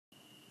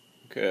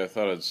Okay, I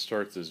thought I'd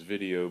start this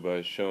video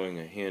by showing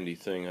a handy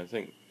thing. I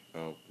think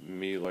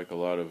me, like a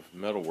lot of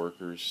metal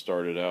workers,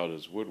 started out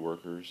as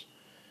woodworkers,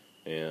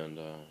 and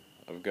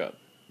I've got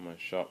my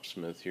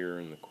shopsmith here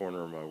in the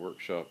corner of my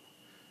workshop.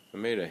 I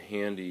made a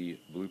handy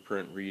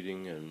blueprint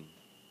reading and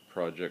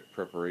project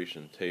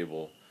preparation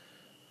table.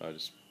 I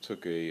just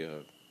took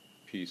a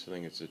piece, I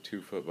think it's a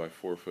 2 foot by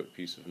 4 foot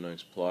piece of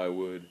nice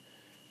plywood,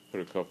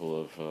 put a couple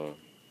of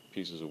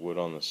pieces of wood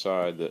on the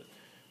side that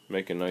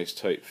make a nice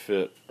tight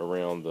fit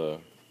around the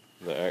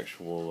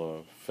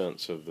actual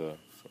fence of the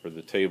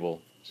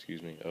table,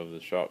 excuse me, of the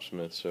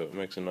shopsmith, so it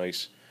makes a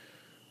nice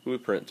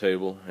blueprint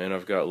table. And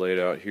I've got laid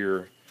out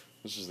here,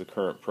 this is the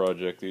current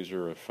project. These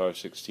are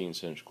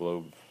 5/16 inch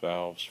globe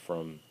valves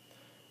from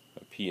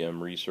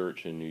PM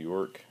Research in New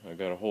York. I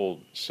got a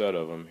whole set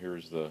of them.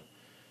 Here's got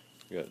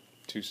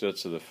 2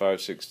 sets of the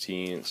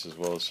 5/16 as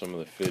well as some of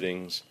the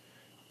fittings.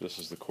 This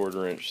is the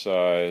 1/4 inch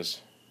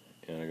size,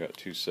 and I got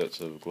 2 sets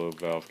of globe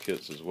valve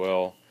kits as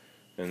well.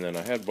 And then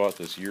I had bought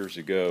this years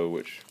ago,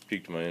 which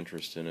piqued my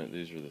interest in it.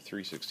 These are the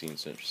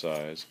 3/16 inch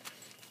size,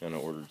 and I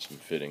ordered some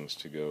fittings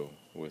to go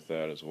with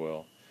that as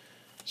well.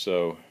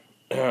 So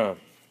I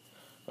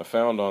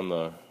found on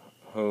the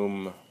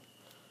home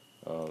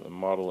the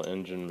Model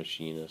Engine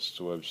Machinist's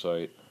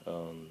website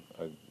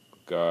a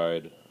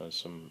guide,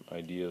 some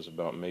ideas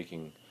about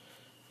making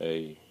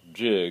a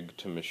jig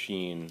to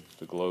machine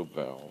the globe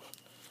valve.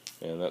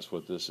 And that's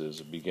what this is,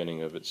 the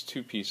beginning of. It's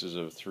 2 pieces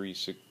of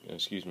 3/8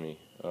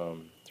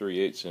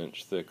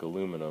 inch thick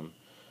aluminum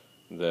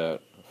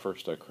that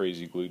first I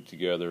crazy glued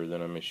together,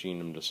 then I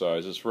machined them to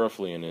size. It's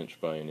roughly 1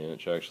 inch by 1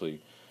 inch, actually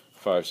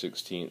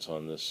 5/16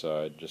 on this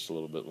side, just a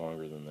little bit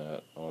longer than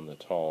that on the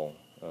tall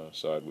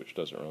side, which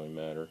doesn't really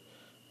matter.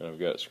 And I've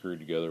got it screwed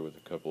together with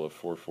a couple of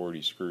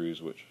 440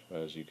 screws, which,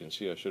 as you can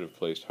see, I should have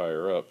placed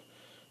higher up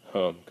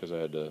because I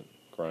had to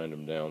grind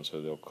them down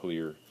so they'll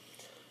clear.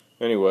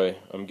 Anyway,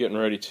 I'm getting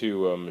ready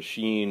to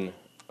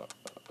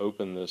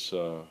open this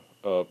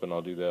up, and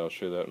I'll do that. I'll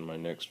show that in my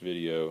next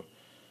video.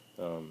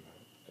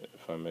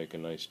 If I make a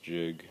nice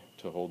jig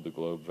to hold the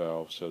globe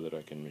valve so that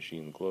I can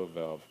machine the globe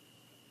valve.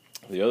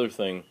 The other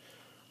thing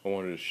I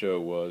wanted to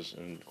show was,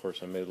 and of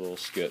course I made a little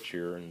sketch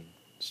here and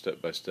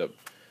step-by-step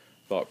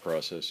thought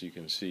process. You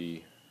can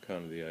see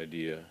kind of the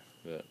idea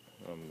that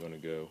I'm going to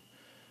go.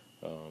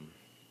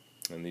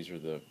 And these are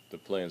the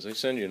plans. They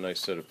send you a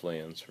nice set of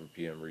plans from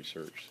PM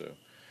Research. So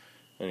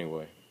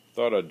anyway,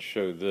 thought I'd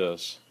show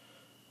this.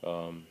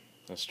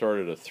 I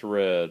started a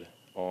thread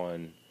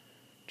on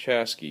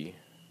Chasqui,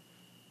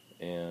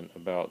 and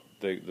about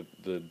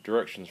the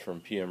directions from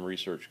PM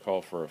Research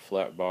call for a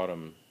flat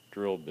bottom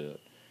drill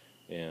bit,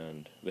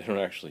 and they don't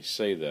actually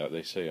say that.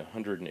 They say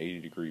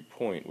 180-degree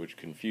point, which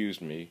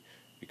confused me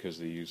because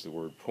they use the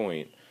word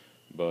point.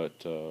 But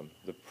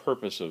the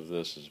purpose of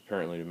this is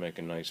apparently to make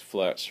a nice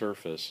flat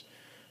surface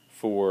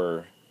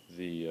for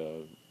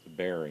the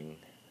bearing,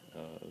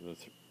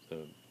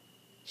 the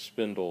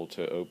spindle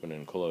to open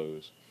and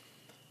close.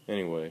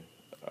 Anyway,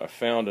 I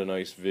found a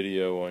nice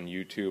video on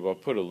YouTube. I'll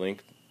put a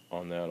link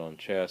on that on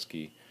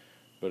Chasqui,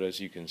 but as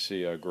you can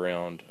see, I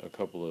ground a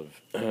couple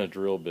of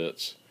drill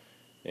bits,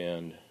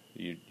 and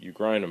you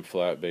grind them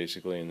flat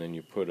basically, and then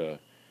you put a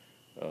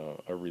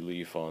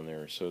relief on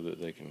there so that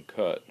they can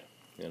cut,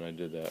 and I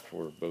did that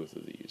for both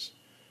of these.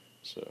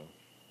 So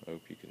I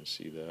hope you can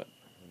see that.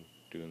 I'm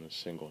doing this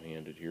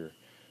single-handed here.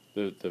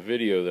 The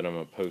video that I'm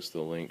going to post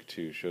the link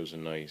to shows a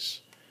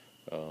nice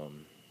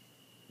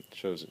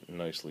shows it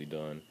nicely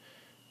done.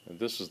 And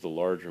this is the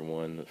larger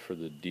one for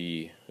the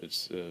D.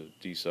 It's a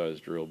D-size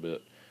drill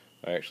bit.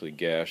 I actually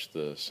gashed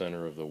the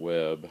center of the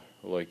web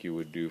like you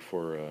would do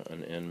for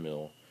an end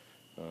mill.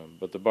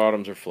 But the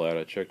bottoms are flat.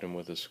 I checked them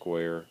with a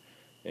square,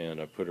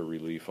 and I put a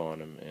relief on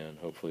them, and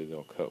hopefully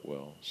they'll cut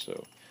well.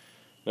 So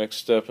next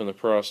step in the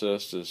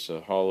process is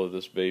to hollow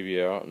this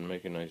baby out and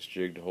make a nice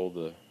jig to hold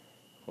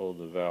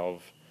the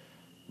valve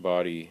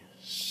body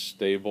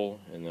stable,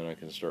 and then I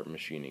can start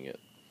machining it.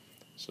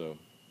 So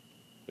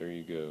there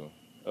you go.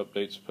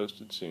 Updates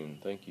posted soon.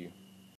 Thank you.